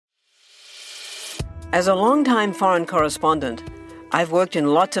As a longtime foreign correspondent, I've worked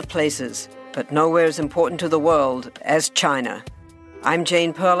in lots of places, but nowhere as important to the world as China. I'm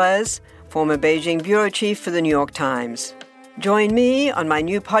Jane Perlez, former Beijing bureau chief for the New York Times. Join me on my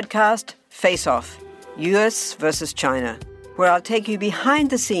new podcast, Face Off, U.S. versus China, where I'll take you behind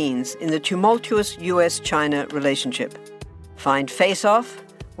the scenes in the tumultuous U.S.-China relationship. Find Face Off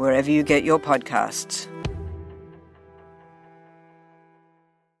wherever you get your podcasts.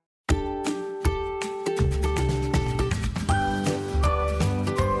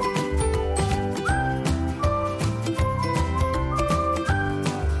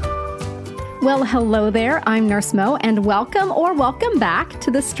 Well, hello there. I'm Nurse Mo, and welcome back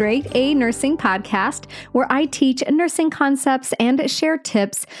to the Straight A Nursing Podcast, where I teach nursing concepts and share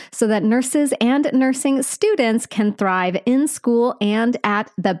tips so that nurses and nursing students can thrive in school and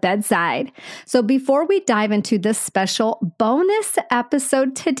at the bedside. So before we dive into this special bonus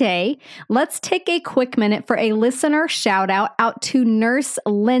episode today, let's take a quick minute for a listener shout out to Nurse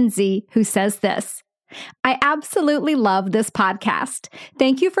Lindsay, who says this. I absolutely love this podcast.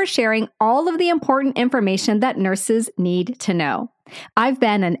 Thank you for sharing all of the important information that nurses need to know. I've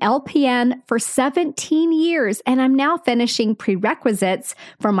been an LPN for 17 years, and I'm now finishing prerequisites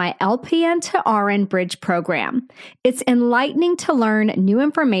for my LPN to RN Bridge program. It's enlightening to learn new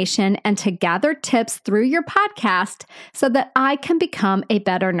information and to gather tips through your podcast so that I can become a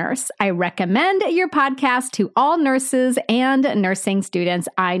better nurse. I recommend your podcast to all nurses and nursing students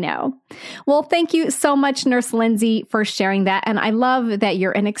I know. Well, thank you so much, Nurse Lindsay, for sharing that. And I love that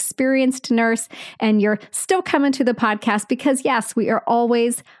you're an experienced nurse and you're still coming to the podcast because, yes, we are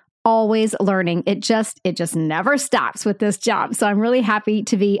always learning. It just never stops with this job. So I'm really happy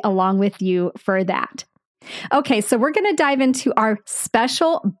to be along with you for that. Okay, so we're going to dive into our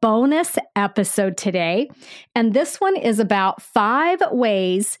special bonus episode today. And this one is about 5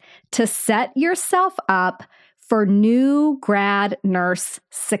 ways to set yourself up for new grad nurse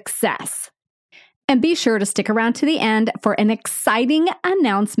success. And be sure to stick around to the end for an exciting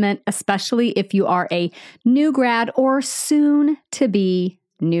announcement, especially if you are a new grad or soon to be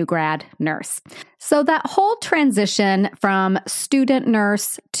new grad nurse. So that whole transition from student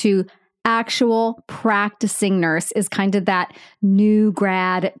nurse to actual practicing nurse is kind of that new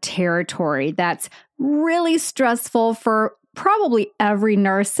grad territory that's really stressful for probably every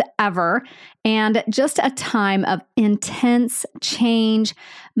nurse ever, and just a time of intense change,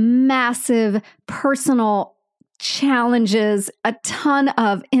 massive personal challenges, a ton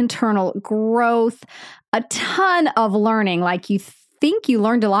of internal growth, a ton of learning. Like you think you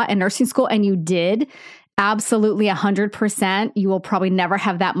learned a lot in nursing school, and you did. Absolutely 100%. You will probably never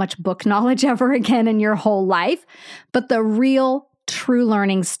have that much book knowledge ever again in your whole life. But the real, true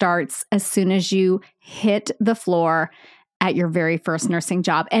learning starts as soon as you hit the floor at your very first nursing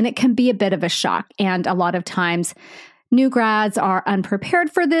job. And it can be a bit of a shock. And a lot of times new grads are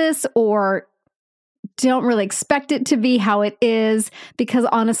unprepared for this or don't really expect it to be how it is, because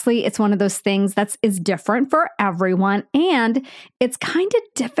honestly, it's one of those things that is different for everyone. And it's kind of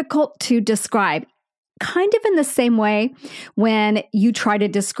difficult to describe. Kind of in the same way when you try to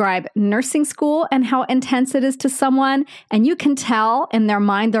describe nursing school and how intense it is to someone, and you can tell in their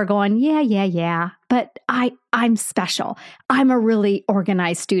mind they're going, yeah, but I'm special. I'm a really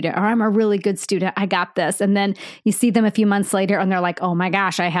organized student, or I'm a really good student. I got this. And then you see them a few months later and they're like, oh my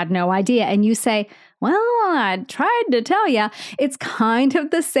gosh, I had no idea. And you say, well, I tried to tell you. It's kind of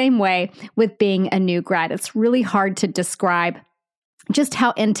the same way with being a new grad. It's really hard to describe just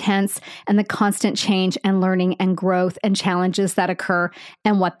how intense and the constant change and learning and growth and challenges that occur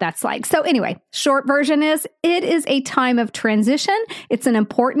and what that's like. So anyway, short version is it is a time of transition. It's an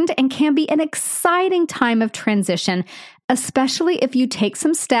important and can be an exciting time of transition, especially if you take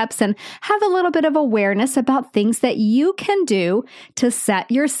some steps and have a little bit of awareness about things that you can do to set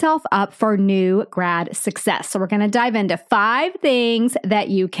yourself up for new grad success. So we're going to dive into 5 things that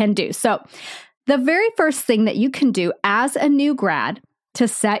you can do. So the very first thing that you can do as a new grad to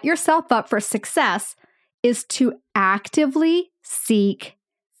set yourself up for success is to actively seek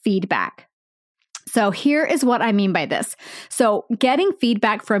feedback. So here is what I mean by this. So getting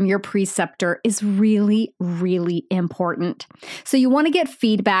feedback from your preceptor is really, really important. So you want to get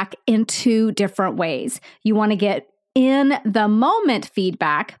feedback in 2 different ways. You want to get in the moment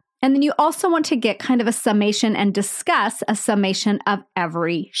feedback, and then you also want to get kind of a summation and discuss a summation of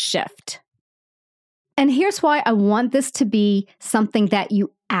every shift. And here's why I want this to be something that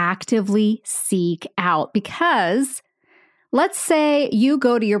you actively seek out, because let's say you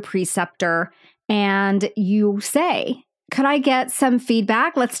go to your preceptor and you say, could I get some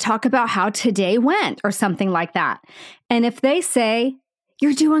feedback? Let's talk about how today went or something like that. And if they say,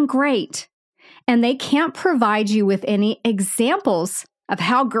 you're doing great, and they can't provide you with any examples of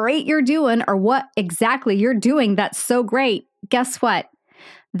how great you're doing or what exactly you're doing that's so great, guess what?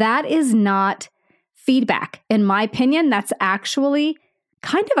 That is not feedback. In my opinion, that's actually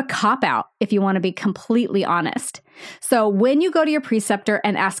kind of a cop-out if you want to be completely honest. So when you go to your preceptor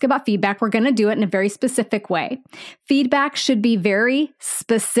and ask about feedback, we're going to do it in a very specific way. Feedback should be very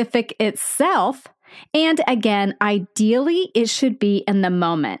specific itself. And again, ideally, it should be in the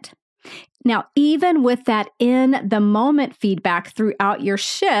moment. Now, even with that in the moment feedback throughout your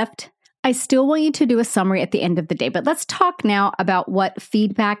shift, I still want you to do a summary at the end of the day. But let's talk now about what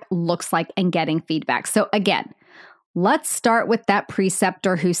feedback looks like and getting feedback. So again, let's start with that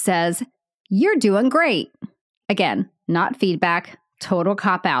preceptor who says, you're doing great. Again, not feedback, total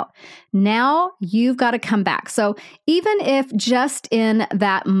cop-out. Now you've got to come back. So even if just in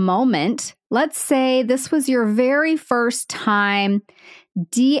that moment, let's say this was your very first time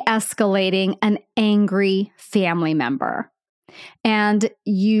de-escalating an angry family member, and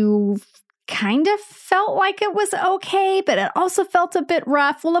you kind of felt like it was okay, but it also felt a bit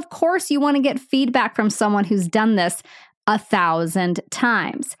rough. Well, of course, you want to get feedback from someone who's done this 1,000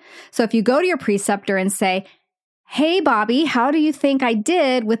 times. So if you go to your preceptor and say, hey, Bobby, how do you think I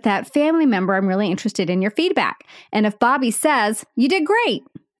did with that family member? I'm really interested in your feedback. And if Bobby says, you did great,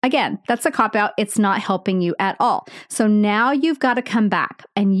 again, that's a cop-out. It's not helping you at all. So now you've got to come back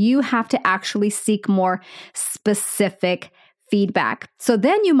and you have to actually seek more specific feedback. So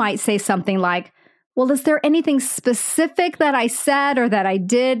then you might say something like, well, is there anything specific that I said or that I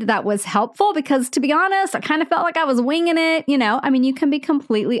did that was helpful? Because to be honest, I kind of felt like I was winging it. You can be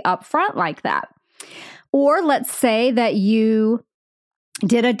completely upfront like that. Or let's say that you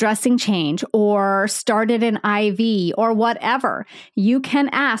did a dressing change or started an IV or whatever. You can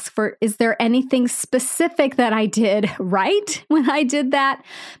ask for, is there anything specific that I did right when I did that?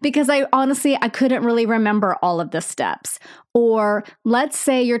 Because I couldn't really remember all of the steps. Or let's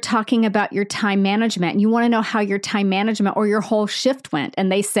say you're talking about your time management and you want to know how your time management or your whole shift went.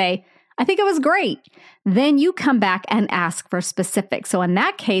 And they say, I think it was great. Then you come back and ask for specifics. So in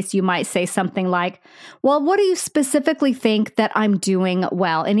that case, you might say something like, well, what do you specifically think that I'm doing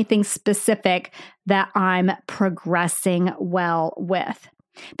well? Anything specific that I'm progressing well with?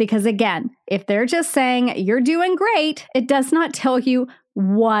 Because again, if they're just saying you're doing great, it does not tell you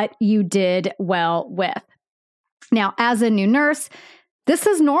what you did well with. Now, as a new nurse, this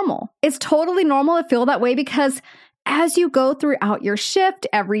is normal. It's totally normal to feel that way because as you go throughout your shift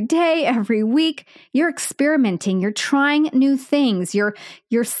every day, every week, you're experimenting, you're trying new things, you're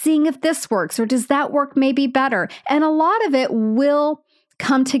seeing if this works or does that work maybe better. And a lot of it will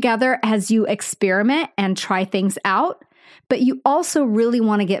come together as you experiment and try things out. But you also really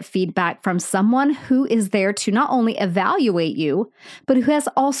want to get feedback from someone who is there to not only evaluate you, but who has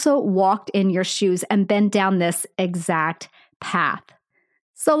also walked in your shoes and been down this exact path.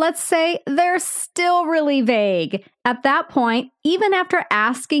 So let's say they're still really vague. At that point, even after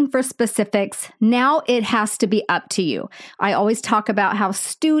asking for specifics, now it has to be up to you. I always talk about how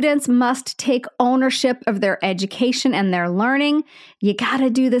students must take ownership of their education and their learning. You got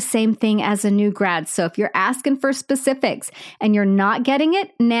to do the same thing as a new grad. So if you're asking for specifics and you're not getting it,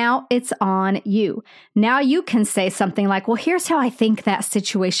 now it's on you. Now you can say something like, well, here's how I think that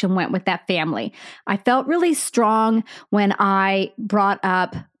situation went with that family. I felt really strong when I brought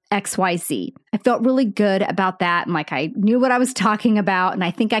up XYZ. I felt really good about that. And like I knew what I was talking about. And I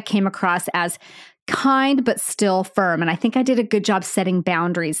think I came across as kind, but still firm. And I think I did a good job setting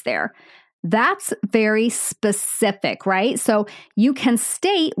boundaries there. That's very specific, right? So you can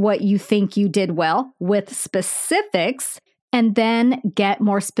state what you think you did well with specifics and then get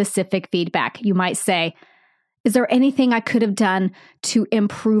more specific feedback. You might say, is there anything I could have done to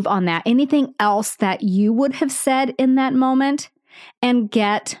improve on that? Anything else that you would have said in that moment? And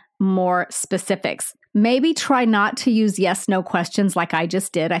get more specifics. Maybe try not to use yes, no questions like I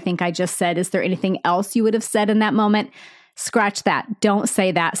just did. I think I just said, is there anything else you would have said in that moment? Scratch that. Don't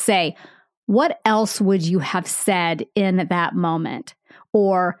say that. Say, what else would you have said in that moment?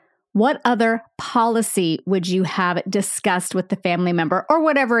 Or what other policy would you have discussed with the family member or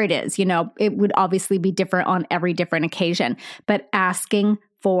whatever it is? It would obviously be different on every different occasion, but asking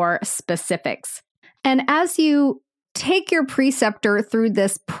for specifics. And as you take your preceptor through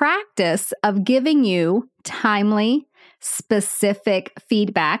this practice of giving you timely, specific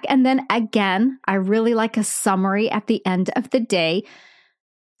feedback. And then again, I really like a summary at the end of the day.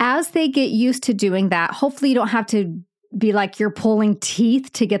 As they get used to doing that, hopefully you don't have to be like you're pulling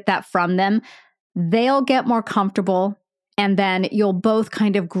teeth to get that from them. They'll get more comfortable And then you'll both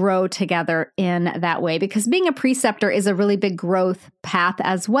kind of grow together in that way, because being a preceptor is a really big growth path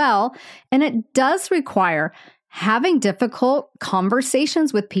as well. And it does require having difficult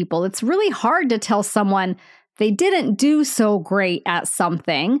conversations with people. It's really hard to tell someone they didn't do so great at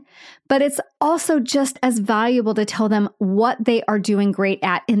something, but it's also just as valuable to tell them what they are doing great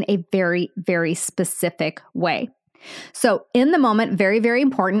at in a very, very specific way. So in the moment, very, very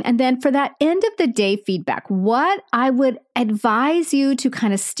important. And then for that end of the day feedback, what I would advise you to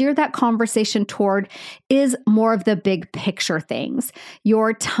kind of steer that conversation toward is more of the big picture things,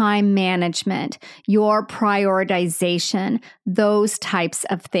 your time management, your prioritization, those types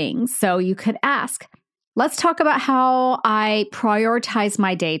of things. So you could ask, let's talk about how I prioritize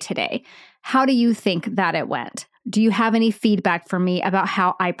my day today. How do you think that it went? Do you have any feedback for me about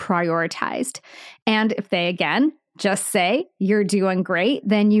how I prioritized? And if they, again, just say you're doing great,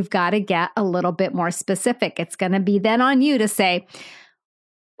 then you've got to get a little bit more specific. It's going to be then on you to say,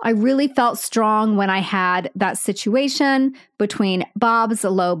 I really felt strong when I had that situation between Bob's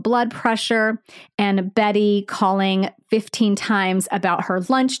low blood pressure and Betty calling 15 times about her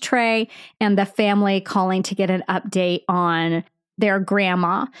lunch tray and the family calling to get an update on their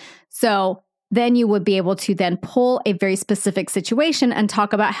grandma. So then you would be able to then pull a very specific situation and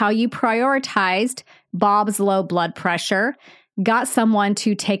talk about how you prioritized Bob's low blood pressure, got someone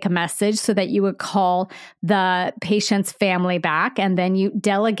to take a message so that you would call the patient's family back, and then you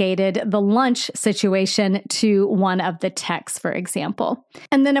delegated the lunch situation to one of the techs, for example.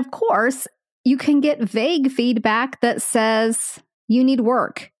 And then, of course, you can get vague feedback that says you need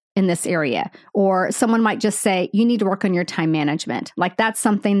work in this area, or someone might just say, you need to work on your time management. Like that's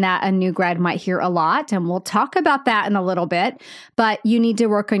something that a new grad might hear a lot. And we'll talk about that in a little bit, but you need to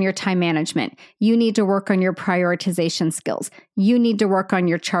work on your time management. You need to work on your prioritization skills. You need to work on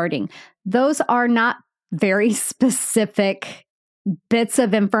your charting. Those are not very specific bits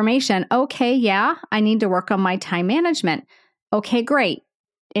of information. Okay, yeah, I need to work on my time management. Okay, great.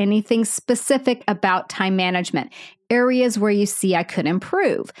 Anything specific about time management, areas where you see I could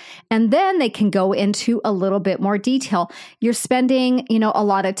improve. And then they can go into a little bit more detail. You're spending, a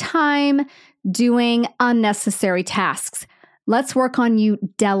lot of time doing unnecessary tasks. Let's work on you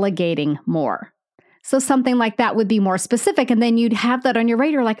delegating more. So something like that would be more specific. And then you'd have that on your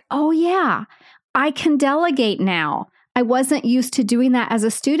radar like, oh yeah, I can delegate now. I wasn't used to doing that as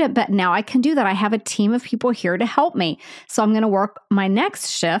a student, but now I can do that. I have a team of people here to help me. So I'm going to work my next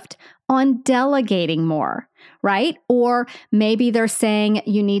shift on delegating more, right? Or maybe they're saying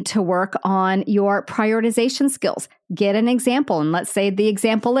you need to work on your prioritization skills. Get an example. And let's say the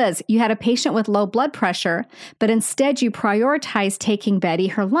example is you had a patient with low blood pressure, but instead you prioritized taking Betty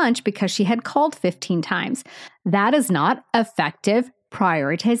her lunch because she had called 15 times. That is not effective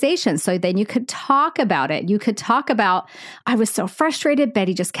prioritization. So then you could talk about it. You could talk about, I was so frustrated.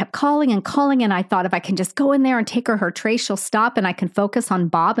 Betty just kept calling. And I thought if I can just go in there and take her tray, she'll stop and I can focus on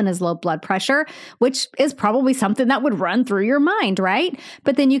Bob and his low blood pressure, which is probably something that would run through your mind, right?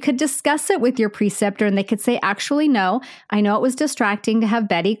 But then you could discuss it with your preceptor and they could say, actually, no, I know it was distracting to have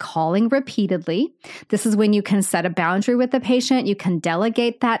Betty calling repeatedly. This is when you can set a boundary with the patient. You can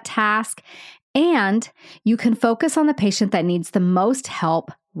delegate that task. And you can focus on the patient that needs the most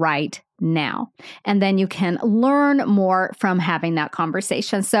help right now. And then you can learn more from having that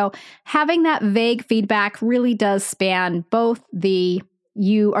conversation. So having that vague feedback really does span both the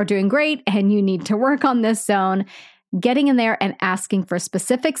you are doing great and you need to work on this zone, getting in there and asking for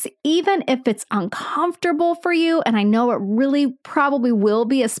specifics, even if it's uncomfortable for you. And I know it really probably will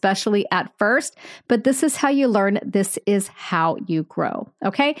be, especially at first, but this is how you learn. This is how you grow.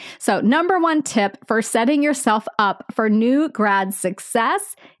 Okay. So number one tip for setting yourself up for new grad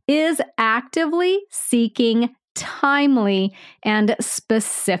success is actively seeking timely and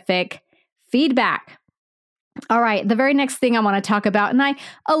specific feedback. All right, the very next thing I want to talk about, and I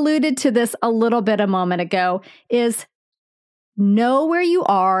alluded to this a little bit a moment ago, is know where you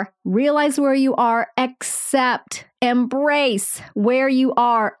are, realize where you are, accept, embrace where you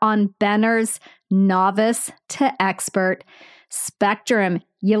are on Benner's novice to expert spectrum.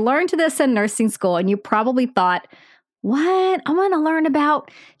 You learned this in nursing school and you probably thought, what? I want to learn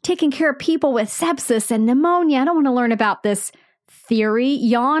about taking care of people with sepsis and pneumonia. I don't want to learn about this theory,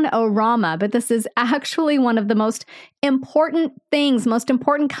 yawn-o-rama, but this is actually one of the most important things, most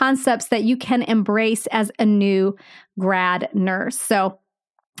important concepts that you can embrace as a new grad nurse. So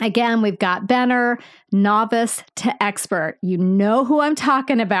again, we've got Benner, novice to expert. You know who I'm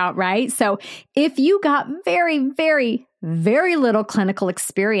talking about, right? So if you got very, very, very little clinical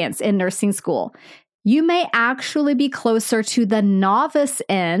experience in nursing school, you may actually be closer to the novice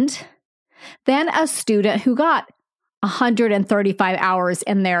end than a student who got 135 hours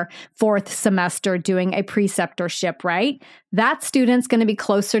in their fourth semester doing a preceptorship, right? That student's going to be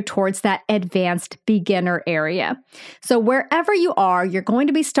closer towards that advanced beginner area. So wherever you are, you're going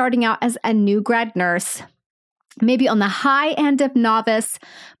to be starting out as a new grad nurse, maybe on the high end of novice,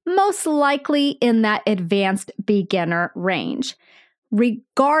 most likely in that advanced beginner range.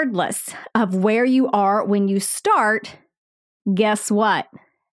 Regardless of where you are when you start, guess what?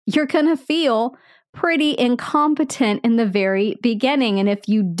 You're going to feel pretty incompetent in the very beginning. And if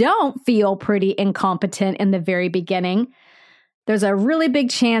you don't feel pretty incompetent in the very beginning, there's a really big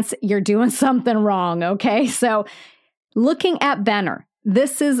chance you're doing something wrong, okay? So looking at Benner,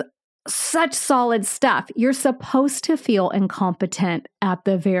 this is such solid stuff. You're supposed to feel incompetent at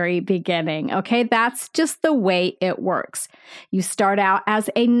the very beginning, okay? That's just the way it works. You start out as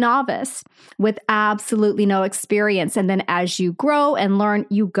a novice with absolutely no experience, and then as you grow and learn,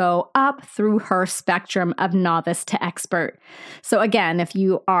 you go up through her spectrum of novice to expert. So again, if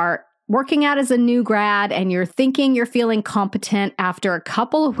you are working out as a new grad and you're thinking you're feeling competent after a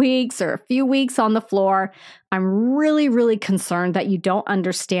couple of weeks or a few weeks on the floor, I'm really, really concerned that you don't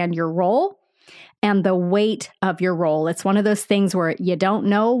understand your role and the weight of your role. It's one of those things where you don't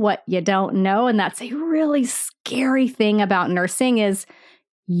know what you don't know. And that's a really scary thing about nursing is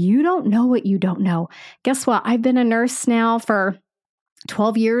you don't know what you don't know. Guess what? I've been a nurse now for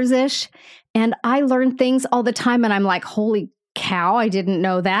 12 years-ish, and I learn things all the time. And I'm like, holy cow, I didn't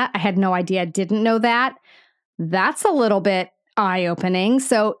know that. I had no idea I didn't know that. That's a little bit eye-opening.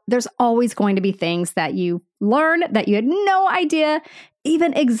 So there's always going to be things that you learn that you had no idea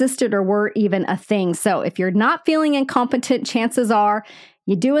even existed or were even a thing. So if you're not feeling incompetent, chances are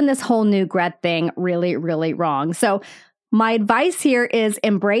you're doing this whole new grad thing really, really wrong. So my advice here is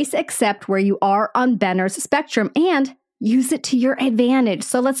embrace, accept where you are on Benner's spectrum and use it to your advantage.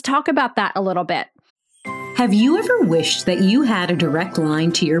 So let's talk about that a little bit. Have you ever wished that you had a direct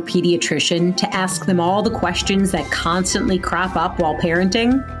line to your pediatrician to ask them all the questions that constantly crop up while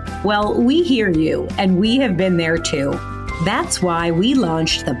parenting? Well, we hear you, and we have been there too. That's why we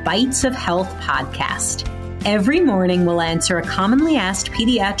launched the Bites of Health podcast. Every morning, we'll answer a commonly asked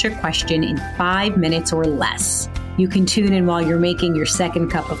pediatric question in 5 minutes or less. You can tune in while you're making your second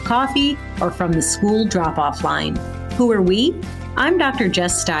cup of coffee or from the school drop-off line. Who are we? I'm Dr.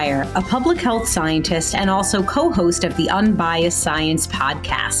 Jess Steyer, a public health scientist and also co-host of the Unbiased Science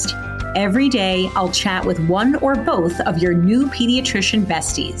podcast. Every day, I'll chat with one or both of your new pediatrician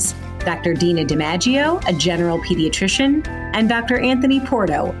besties, Dr. Dina DiMaggio, a general pediatrician, and Dr. Anthony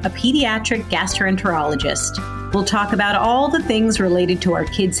Porto, a pediatric gastroenterologist. We'll talk about all the things related to our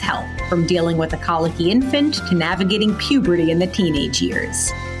kids' health, from dealing with a colicky infant to navigating puberty in the teenage years.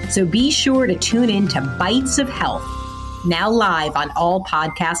 So be sure to tune in to Bites of Health, now live on all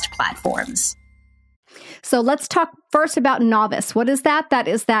podcast platforms. So let's talk first about novice. What is that? That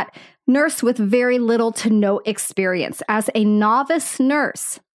is that nurse with very little to no experience. As a novice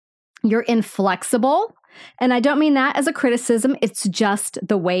nurse, you're inflexible. And I don't mean that as a criticism. It's just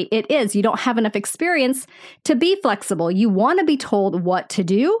the way it is. You don't have enough experience to be flexible. You want to be told what to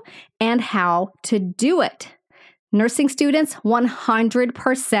do and how to do it. Nursing students,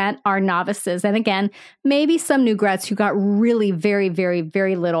 100% are novices. And again, maybe some new grads who got really very, very,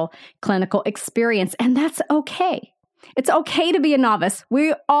 very little clinical experience. And that's okay. It's okay to be a novice.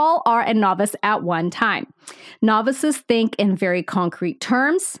 We all are a novice at one time. Novices think in very concrete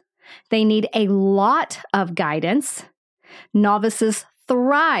terms. They need a lot of guidance. Novices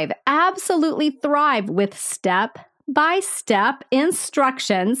thrive, absolutely thrive with step-by-step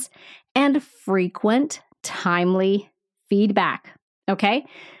instructions and frequent timely feedback, okay?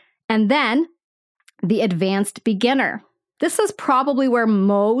 And then the advanced beginner. This is probably where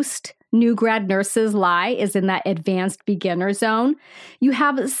most new grad nurses lie, is in that advanced beginner zone. You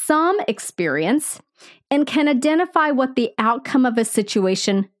have some experience and can identify what the outcome of a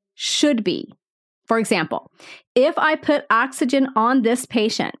situation should be. For example, if I put oxygen on this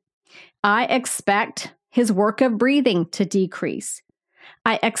patient, I expect his work of breathing to decrease.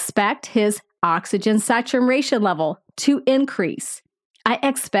 I expect his oxygen saturation level to increase. I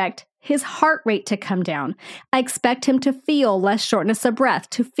expect his heart rate to come down. I expect him to feel less shortness of breath,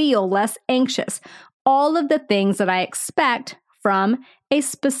 to feel less anxious. All of the things that I expect from a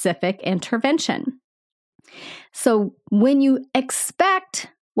specific intervention. So when you expect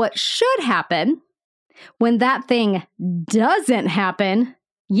what should happen, when that thing doesn't happen,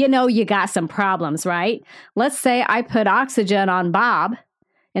 you know you got some problems, right? Let's say I put oxygen on Bob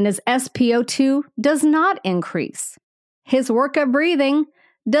and his SpO2 does not increase. His work of breathing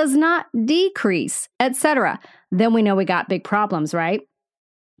does not decrease, etc. Then we know we got big problems, right?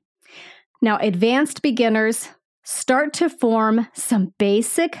 Now, advanced beginners, start to form some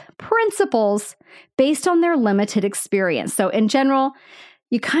basic principles based on their limited experience. So in general,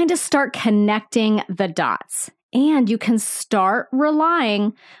 you kind of start connecting the dots, and you can start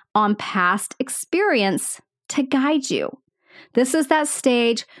relying on past experience to guide you. This is that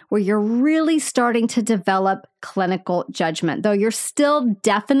stage where you're really starting to develop clinical judgment. Though you're still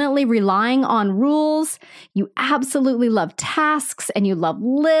definitely relying on rules, you absolutely love tasks and you love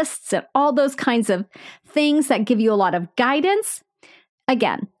lists and all those kinds of things that give you a lot of guidance.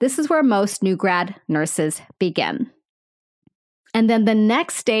 Again, this is where most new grad nurses begin. And then the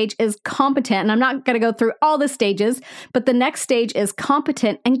next stage is competent. And I'm not going to go through all the stages, but the next stage is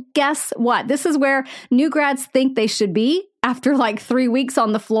competent. And guess what? This is where new grads think they should be after like 3 weeks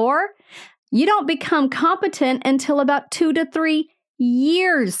on the floor. You don't become competent until about 2 to 3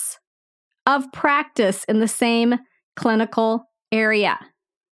 years of practice in the same clinical area.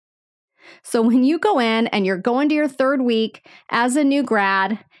 So when you go in and you're going to your 3rd week as a new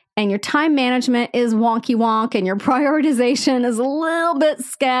grad, and your time management is wonky wonk, and your prioritization is a little bit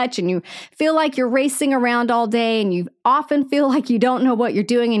sketch, and you feel like you're racing around all day, and you often feel like you don't know what you're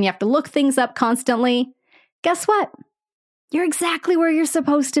doing, and you have to look things up constantly, guess what? You're exactly where you're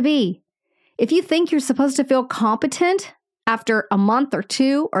supposed to be. If you think you're supposed to feel competent after a month or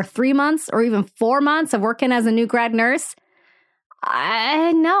 2 or 3 months or even 4 months of working as a new grad nurse,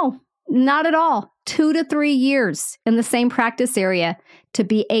 no, not at all. 2 to 3 years in the same practice area to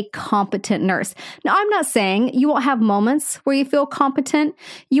be a competent nurse. Now, I'm not saying you won't have moments where you feel competent.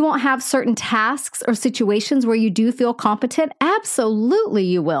 You won't have certain tasks or situations where you do feel competent. Absolutely,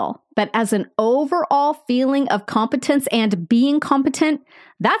 you will. But as an overall feeling of competence and being competent,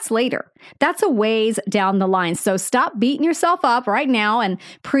 that's later. That's a ways down the line. So stop beating yourself up right now and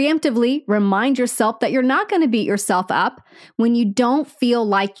preemptively remind yourself that you're not going to beat yourself up when you don't feel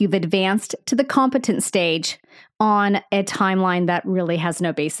like you've advanced to the competent stage on a timeline that really has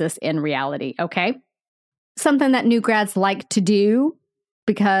no basis in reality, okay? Something that new grads like to do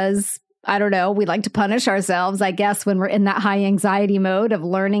because, I don't know, we like to punish ourselves, I guess, when we're in that high anxiety mode of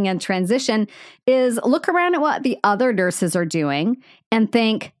learning and transition, is look around at what the other nurses are doing and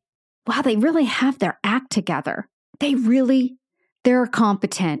think, wow, they really have their act together. They're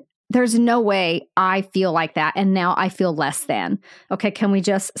competent. There's no way I feel like that, and now I feel less than. Okay, can we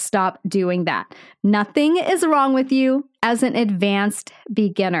just stop doing that? Nothing is wrong with you as an advanced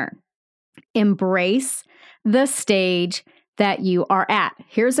beginner. Embrace the stage that you are at.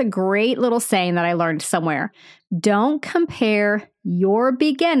 Here's a great little saying that I learned somewhere. Don't compare your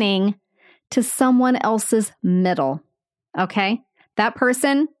beginning to someone else's middle. Okay? That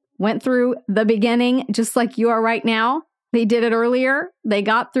person went through the beginning just like you are right now. They did it earlier. They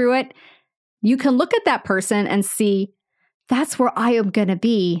got through it. You can look at that person and see, that's where I am going to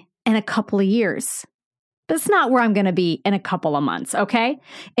be in a couple of years. But it's not where I'm going to be in a couple of months, okay?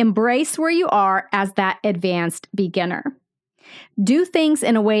 Embrace where you are as that advanced beginner. Do things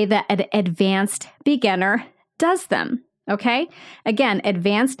in a way that an advanced beginner does them, okay? Again,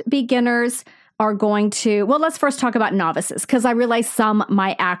 advanced beginners are going to, well, let's first talk about novices, because I realize some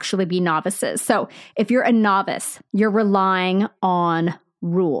might actually be novices. So if you're a novice, you're relying on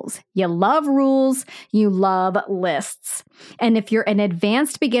rules. You love rules, you love lists. And if you're an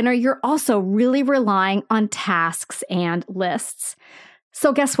advanced beginner, you're also really relying on tasks and lists.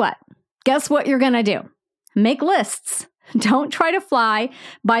 So guess what? Guess what you're going to do? Make lists. Don't try to fly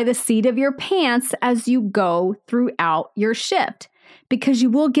by the seat of your pants as you go throughout your shift, because you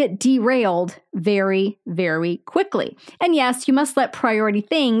will get derailed very, very quickly. And yes, you must let priority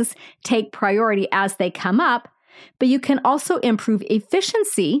things take priority as they come up, but you can also improve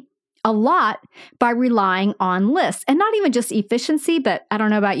efficiency a lot by relying on lists. And not even just efficiency, but I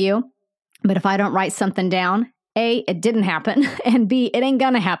don't know about you, but if I don't write something down, A, it didn't happen, and B, it ain't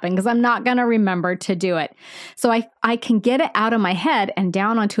gonna happen because I'm not gonna remember to do it. So I can get it out of my head and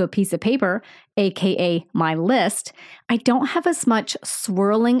down onto a piece of paper, aka my list. I don't have as much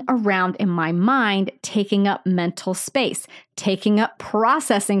swirling around in my mind, taking up mental space, taking up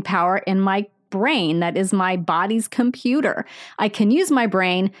processing power in my brain. That is my body's computer. I can use my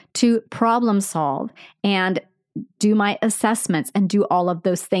brain to problem solve and do my assessments and do all of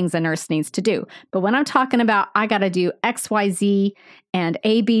those things a nurse needs to do. But when I'm talking about I got to do X, Y, Z, and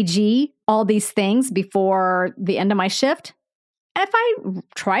ABG, all these things before the end of my shift, if I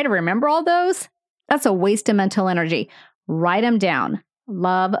try to remember all those, that's a waste of mental energy. Write them down.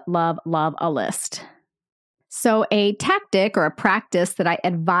 Love, love, love a list. So a tactic or a practice that I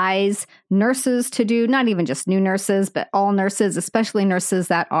advise nurses to do, not even just new nurses, but all nurses, especially nurses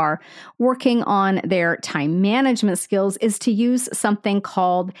that are working on their time management skills, is to use something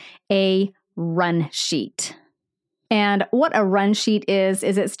called a run sheet. And what a run sheet is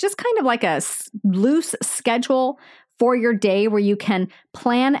it's just kind of like a loose schedule for your day where you can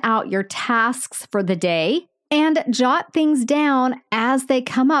plan out your tasks for the day and jot things down as they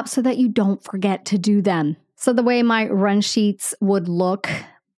come up so that you don't forget to do them. So the way my run sheets would look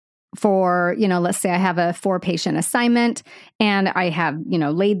for, let's say I have a 4-patient assignment and I have,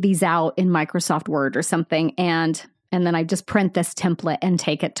 laid these out in Microsoft Word or something, and then I just print this template and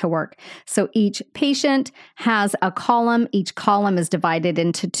take it to work. So each patient has a column. Each column is divided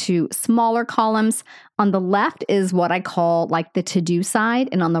into 2 smaller columns. On the left is what I call like the to-do side,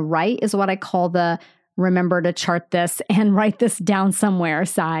 and on the right is what I call the remember to chart this and write this down somewhere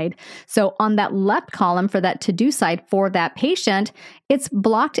side. So on that left column for that to-do side for that patient, it's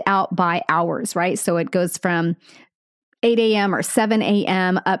blocked out by hours, right? So it goes from 8 a.m. or 7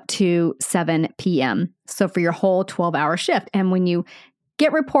 a.m. up to 7 p.m. So for your whole 12-hour shift. And when you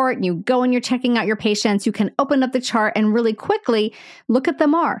get report and you go and you're checking out your patients, you can open up the chart and really quickly look at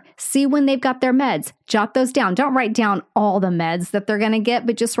them see when they've got their meds, jot those down. Don't write down all the meds that they're going to get,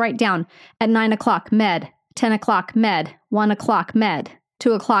 but just write down at 9 o'clock med, 10 o'clock med, 1 o'clock med,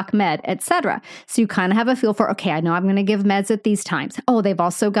 2 o'clock med, etc. So you kind of have a feel for, okay, I know I'm going to give meds at these times. Oh, they've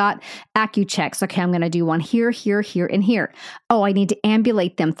also got AccuChecks. Okay, I'm going to do one here, here, here, and here. Oh, I need to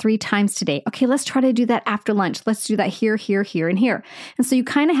ambulate them 3 times today. Okay, let's try to do that after lunch. Let's do that here, here, here, and here. And so you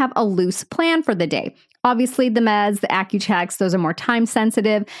kind of have a loose plan for the day. Obviously, the meds, the AccuChecks, those are more time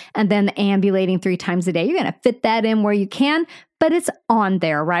sensitive. And then the ambulating 3 times a day, you're going to fit that in where you can, but it's on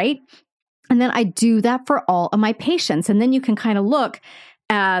there, right? And then I do that for all of my patients. And then you can kind of look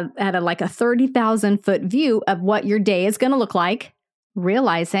at a 30,000 foot view of what your day is going to look like,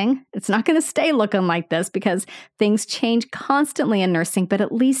 realizing it's not going to stay looking like this because things change constantly in nursing, but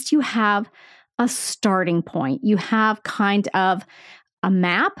at least you have a starting point. You have kind of a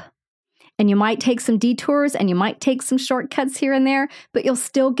map, and you might take some detours and you might take some shortcuts here and there, but you'll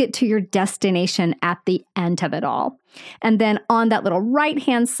still get to your destination at the end of it all. And then on that little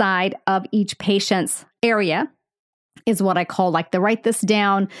right-hand side of each patient's area is what I call like the write this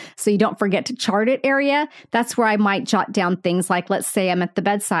down so you don't forget to chart it area. That's where I might jot down things like, let's say I'm at the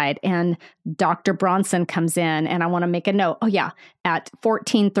bedside and Dr. Bronson comes in and I want to make a note. Oh yeah, at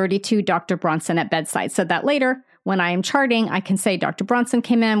 14:32, Dr. Bronson at bedside. So that later when I am charting, I can say Dr. Bronson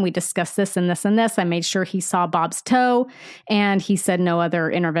came in, we discussed this and this and this. I made sure he saw Bob's toe and he said no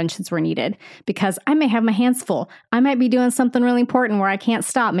other interventions were needed because I may have my hands full. I might be doing something really important where I can't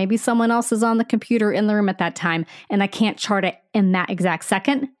stop. Maybe someone else is on the computer in the room at that time and I can't chart it in that exact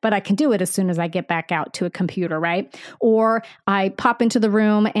second, but I can do it as soon as I get back out to a computer, right? Or I pop into the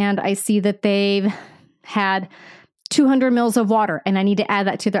room and I see that they've had 200 mils of water and I need to add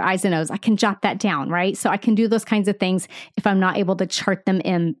that to their eyes and nose. I can jot that down, right? So I can do those kinds of things if I'm not able to chart them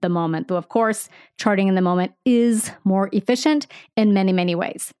in the moment. Though, of course, charting in the moment is more efficient in many, many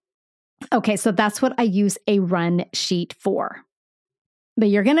ways. Okay, so that's what I use a run sheet for. But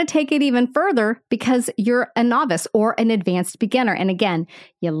you're going to take it even further because you're a novice or an advanced beginner. And again,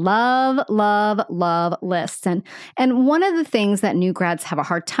 you love, love, love lists. And one of the things that new grads have a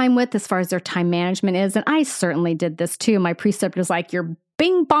hard time with as far as their time management is, and I certainly did this too, my preceptor was like, you're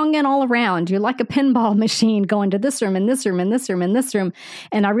bing bonging all around. You're like a pinball machine going to this room and this room and this room and this room.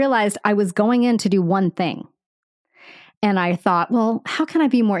 And I realized I was going in to do one thing. And I thought, well, how can I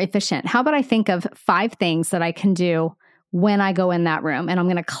be more efficient? How about I think of 5 things that I can do when I go in that room, and I'm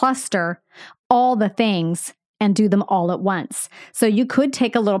going to cluster all the things and do them all at once. So you could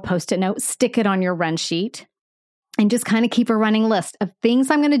take a little Post-it note, stick it on your run sheet, and just kind of keep a running list of things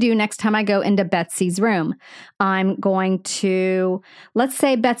I'm going to do next time I go into Betsy's room. I'm going to, let's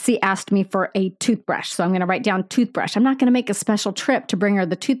say Betsy asked me for a toothbrush. So I'm going to write down toothbrush. I'm not going to make a special trip to bring her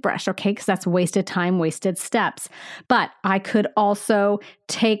the toothbrush, okay? Because that's wasted time, wasted steps. But I could also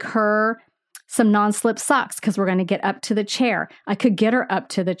take her some non-slip socks because we're going to get up to the chair. I could get her up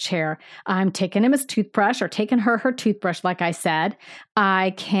to the chair. I'm taking him his toothbrush or taking her toothbrush, like I said.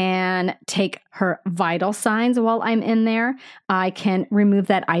 I can take her vital signs while I'm in there. I can remove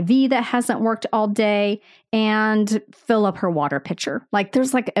that IV that hasn't worked all day and fill up her water pitcher. Like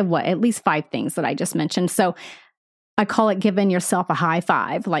there's at least 5 things that I just mentioned. So I call it giving yourself a high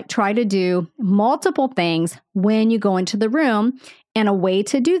five. Like try to do multiple things when you go into the room. And a way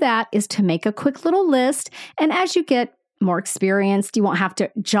to do that is to make a quick little list. And as you get more experienced, you won't have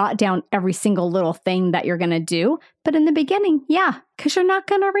to jot down every single little thing that you're going to do. But in the beginning, yeah, because you're not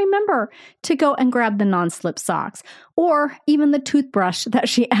going to remember to go and grab the non-slip socks or even the toothbrush that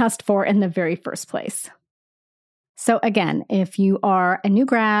she asked for in the very first place. So again, if you are a new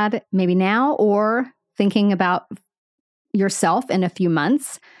grad, maybe now or thinking about yourself in a few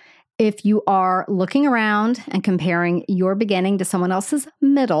months, if you are looking around and comparing your beginning to someone else's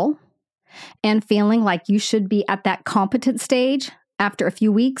middle and feeling like you should be at that competent stage after a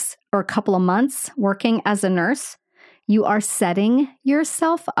few weeks or a couple of months working as a nurse, you are setting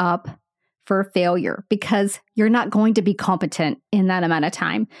yourself up for failure because you're not going to be competent in that amount of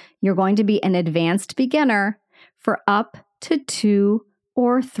time. You're going to be an advanced beginner for up to 2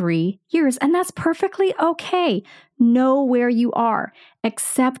 or 3 years. And that's perfectly okay. Know where you are,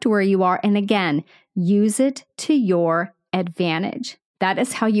 accept where you are, and again, use it to your advantage. That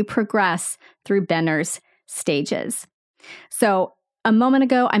is how you progress through Benner's stages. So a moment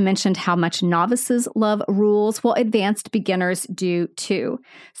ago, I mentioned how much novices love rules. Well, advanced beginners do too.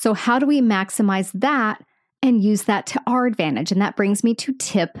 So how do we maximize that and use that to our advantage? And that brings me to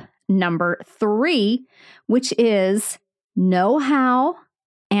tip number 3, which is know how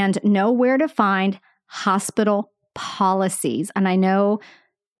and know where to find hospital policies. And I know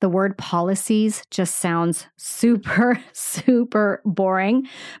the word policies just sounds super, super boring.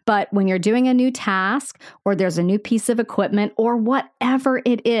 But when you're doing a new task or there's a new piece of equipment or whatever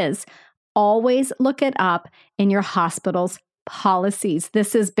it is, always look it up in your hospital's policies.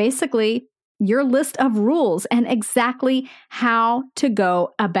 This is basically your list of rules and exactly how to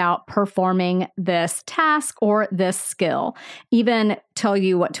go about performing this task or this skill. Even tell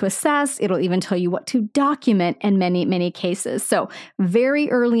you what to assess. It'll even tell you what to document in many, many cases. So very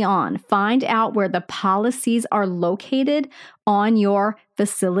early on, find out where the policies are located on your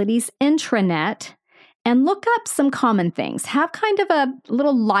facility's intranet and look up some common things. Have kind of a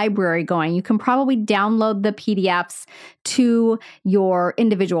little library going. You can probably download the PDFs to your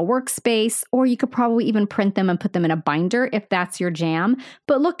individual workspace, or you could probably even print them and put them in a binder if that's your jam.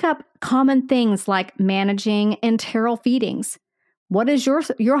 But look up common things like managing enteral feedings. What is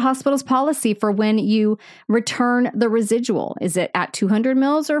your hospital's policy for when you return the residual? Is it at 200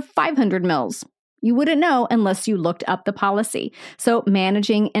 mils or 500 mils? You wouldn't know unless you looked up the policy. So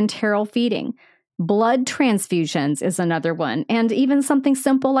managing enteral feeding. Blood transfusions is another one, and even something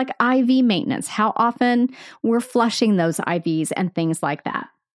simple like IV maintenance, how often we're flushing those IVs and things like that.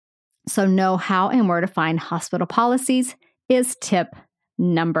 So know how and where to find hospital policies is tip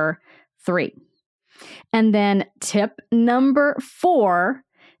number 3. And then tip number 4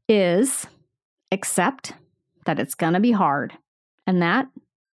 is accept that it's going to be hard and that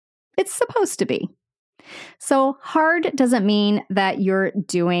it's supposed to be. So hard doesn't mean that you're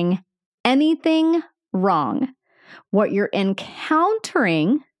doing anything wrong. What you're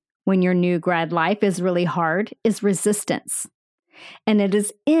encountering when your new grad life is really hard is resistance. And it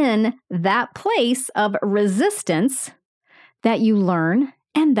is in that place of resistance that you learn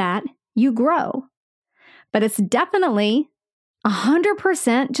and that you grow. But it's definitely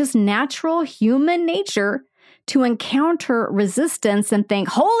 100% just natural human nature to encounter resistance and think,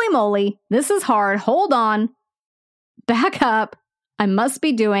 holy moly, this is hard. Hold on, back up. I must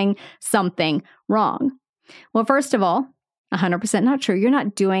be doing something wrong. Well, first of all, 100% not true. You're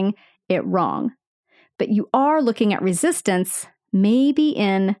not doing it wrong, but you are looking at resistance maybe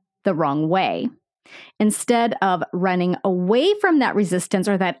in the wrong way. Instead of running away from that resistance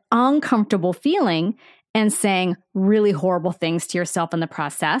or that uncomfortable feeling and saying really horrible things to yourself in the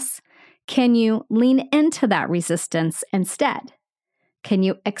process, can you lean into that resistance instead? Can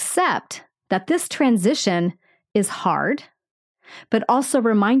you accept that this transition is hard? But also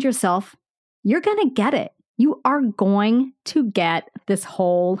remind yourself, you're going to get it. You are going to get this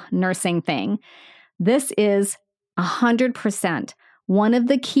whole nursing thing. This is 100% one of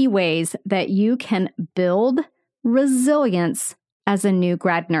the key ways that you can build resilience as a new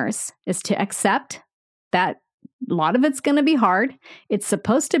grad nurse is to accept that a lot of it's going to be hard. It's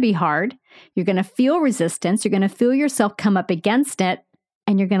supposed to be hard. You're going to feel resistance. You're going to feel yourself come up against it,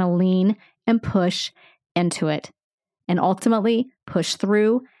 and you're going to lean and push into it. And ultimately push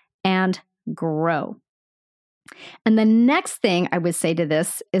through and grow. And the next thing I would say to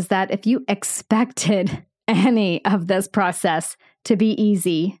this is that if you expected any of this process to be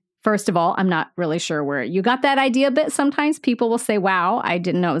easy, first of all, I'm not really sure where you got that idea, but sometimes people will say, wow, I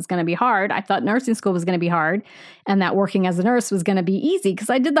didn't know it was going to be hard. I thought nursing school was going to be hard and that working as a nurse was going to be easy because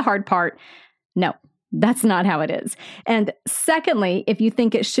I did the hard part. No, that's not how it is. And secondly, if you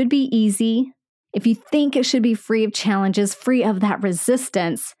think it should be easy, if you think it should be free of challenges, free of that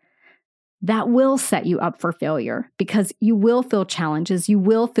resistance, that will set you up for failure because you will feel challenges, you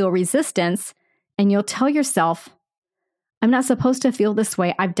will feel resistance, and you'll tell yourself, I'm not supposed to feel this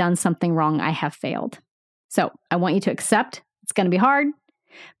way. I've done something wrong. I have failed. So I want you to accept it's going to be hard,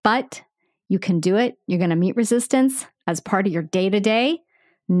 but you can do it. You're going to meet resistance as part of your day-to-day.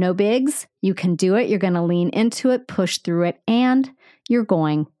 No bigs. You can do it. You're going to lean into it, push through it, and you're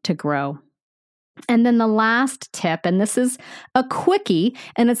going to grow. And then the last tip, and this is a quickie,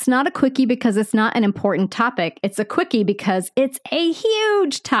 and it's not a quickie because it's not an important topic. It's a quickie because it's a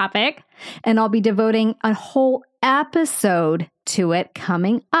huge topic, and I'll be devoting a whole episode to it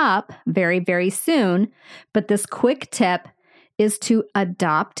coming up very, very soon. But this quick tip is to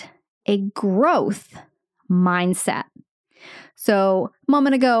adopt a growth mindset. So a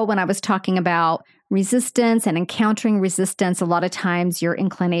moment ago, when I was talking about resistance and encountering resistance, a lot of times your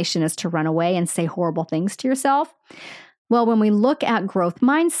inclination is to run away and say horrible things to yourself. Well, when we look at growth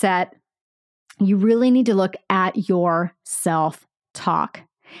mindset, you really need to look at your self-talk.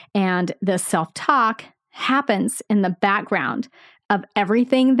 And the self-talk happens in the background of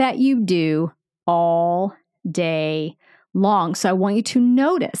everything that you do all day long. So I want you to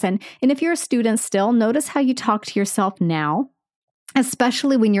notice, and if you're a student still, notice how you talk to yourself now,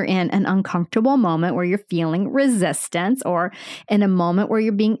 especially when you're in an uncomfortable moment where you're feeling resistance, or in a moment where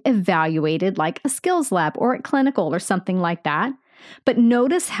you're being evaluated like a skills lab or at clinical or something like that. But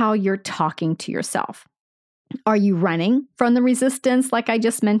notice how you're talking to yourself. Are you running from the resistance like I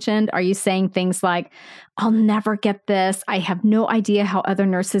just mentioned? Are you saying things like, I'll never get this. I have no idea how other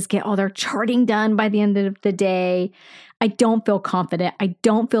nurses get all their charting done by the end of the day. I don't feel confident. I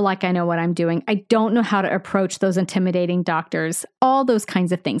don't feel like I know what I'm doing. I don't know how to approach those intimidating doctors, all those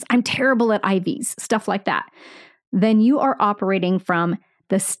kinds of things. I'm terrible at IVs, stuff like that. Then you are operating from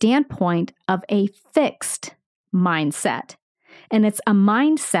the standpoint of a fixed mindset. And it's a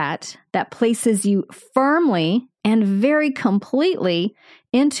mindset that places you firmly and very completely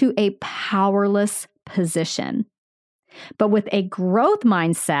into a powerless position. But with a growth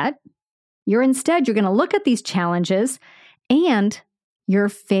mindset, you're going to look at these challenges and your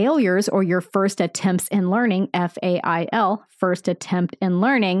failures or your first attempts in learning, FAIL, first attempt in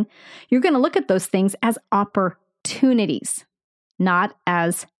learning, you're going to look at those things as opportunities, not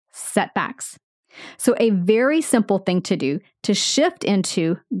as setbacks. So a very simple thing to do to shift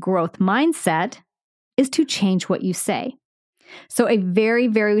into growth mindset is to change what you say. So a very,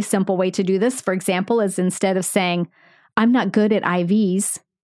 very simple way to do this, for example, is instead of saying, I'm not good at IVs,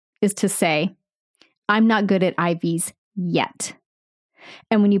 is to say, I'm not good at IVs yet.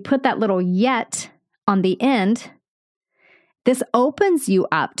 And when you put that little yet on the end, this opens you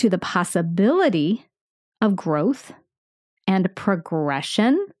up to the possibility of growth and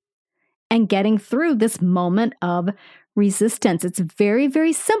progression and getting through this moment of resistance. It's very,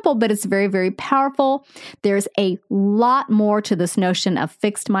 very simple, but it's very, very powerful. There's a lot more to this notion of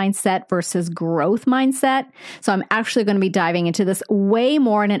fixed mindset versus growth mindset. So I'm actually going to be diving into this way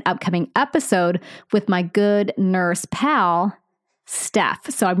more in an upcoming episode with my good nurse pal, Steph.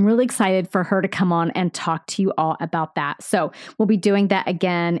 So I'm really excited for her to come on and talk to you all about that. So we'll be doing that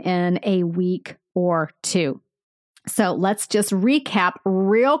again in a week or two. So let's just recap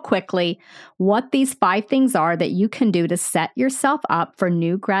real quickly what these 5 things are that you can do to set yourself up for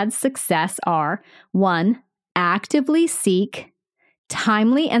new grad success are. 1, actively seek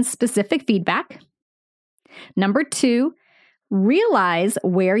timely and specific feedback. Number 2, realize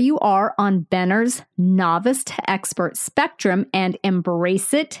where you are on Benner's novice to expert spectrum and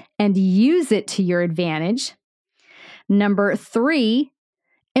embrace it and use it to your advantage. Number 3,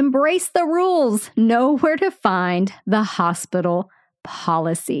 embrace the rules. Know where to find the hospital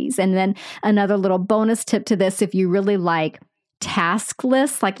policies. And then another little bonus tip to this, if you really like task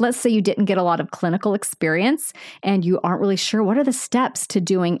lists, like let's say you didn't get a lot of clinical experience and you aren't really sure what are the steps to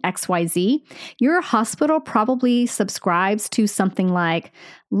doing XYZ, your hospital probably subscribes to something like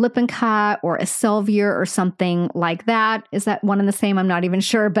Lippincott or Elsevier or something like that. Is that one and the same? I'm not even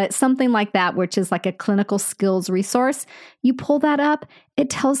sure, but something like that, which is like a clinical skills resource. You pull that up, it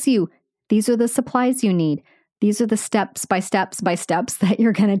tells you these are the supplies you need. These are the steps by steps that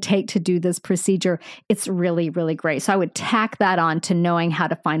you're going to take to do this procedure. It's really, really great. So I would tack that on to knowing how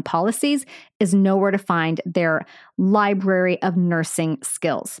to find policies, is know where to find their library of nursing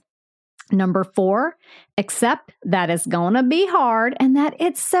skills. Number 4, accept that it's going to be hard and that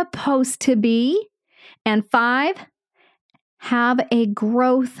it's supposed to be. And 5, have a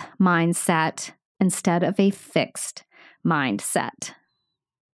growth mindset instead of a fixed mindset.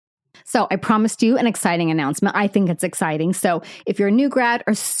 So I promised you an exciting announcement. I think it's exciting. So if you're a new grad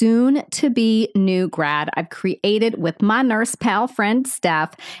or soon to be new grad, I've created with my nurse pal friend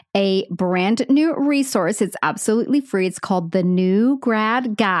Steph a brand new resource. It's absolutely free. It's called the New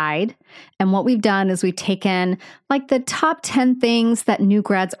Grad Guide. And what we've done is we've taken like the top 10 things that new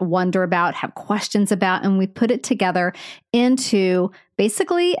grads wonder about, have questions about, and we put it together into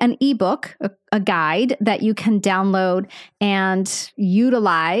basically an ebook, a guide that you can download and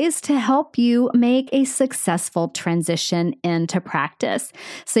utilize to help you make a successful transition into practice.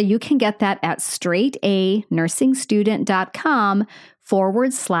 So you can get that at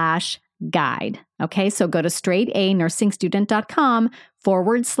straightanursingstudent.com/guide. Okay, so go to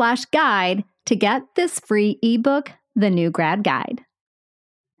straightanursingstudent.com/guide to get this free ebook, The New Grad Guide.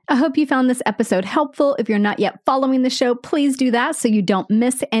 I hope you found this episode helpful. If you're not yet following the show, please do that so you don't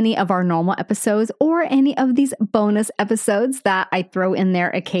miss any of our normal episodes or any of these bonus episodes that I throw in there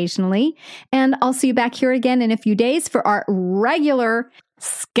occasionally. And I'll see you back here again in a few days for our regular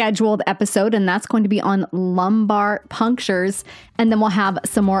scheduled episode, and that's going to be on lumbar punctures. And then we'll have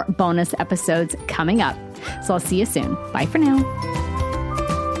some more bonus episodes coming up. So I'll see you soon. Bye for now.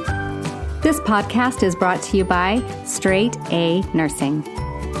 This podcast is brought to you by Straight A Nursing.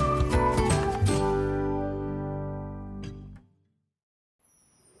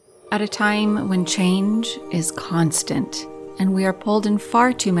 At a time when change is constant and we are pulled in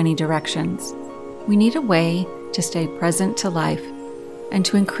far too many directions, we need a way to stay present to life and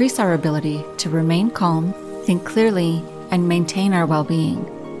to increase our ability to remain calm, think clearly, and maintain our well-being.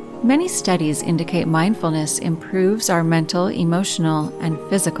 Many studies indicate mindfulness improves our mental, emotional, and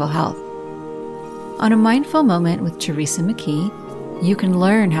physical health. On A Mindful Moment with Teresa McKee, you can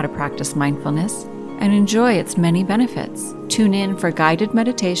learn how to practice mindfulness and enjoy its many benefits. Tune in for guided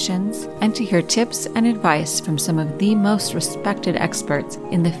meditations and to hear tips and advice from some of the most respected experts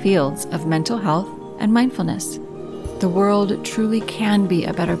in the fields of mental health and mindfulness. The world truly can be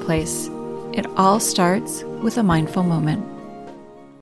a better place. It all starts with a mindful moment.